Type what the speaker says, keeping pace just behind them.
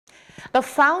The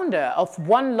founder of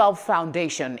One Love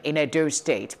Foundation in Edo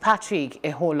State, Patrick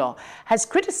Eholor, has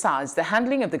criticized the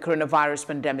handling of the coronavirus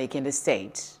pandemic in the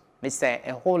state. Mr.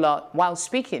 Eholor, while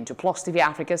speaking to Plus TV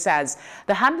Africa, says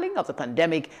the handling of the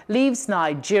pandemic leaves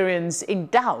Nigerians in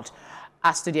doubt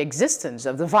as to the existence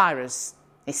of the virus.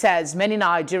 He says many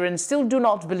Nigerians still do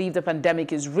not believe the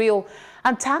pandemic is real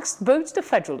and tasked both the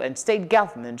federal and state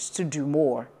governments to do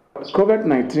more.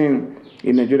 COVID-19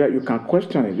 in Nigeria, you can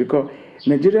question it because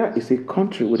Nigeria is a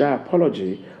country without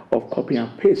apology of copy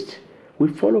and paste. We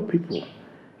follow people.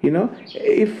 You know,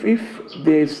 if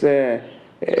there's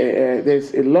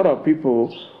a lot of people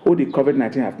who the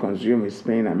COVID-19 have consumed in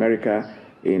Spain, America,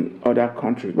 in other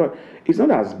countries, but it's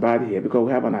not as bad here because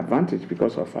we have an advantage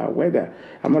because of our weather.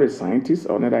 I'm not a scientist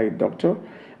or not a doctor,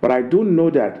 but I do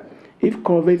know that if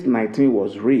COVID-19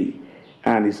 was real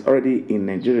and it's already in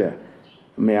Nigeria,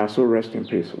 may also rest in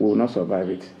peace. We will not survive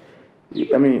it.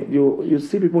 I mean, you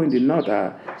see people in the north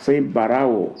are saying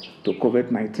barao to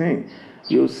COVID-19.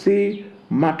 You see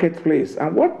marketplace.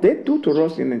 And what they do to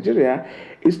us in Nigeria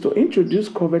is to introduce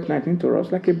COVID-19 to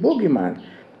us like a bogeyman.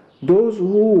 Those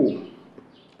who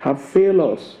have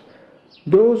failed us,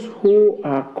 those who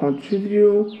are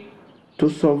continuing to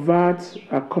subvert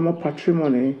our common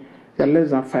patrimony, they are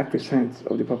less than 5%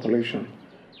 of the population.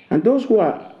 And those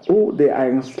who they are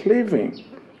enslaving,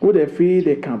 who they feel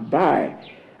they can buy,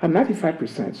 are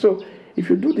 95%. So if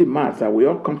you do the math that we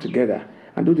all come together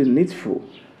and do the needful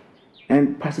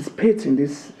and participate in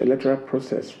this electoral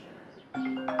process,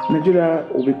 Nigeria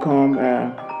will become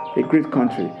a great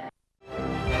country.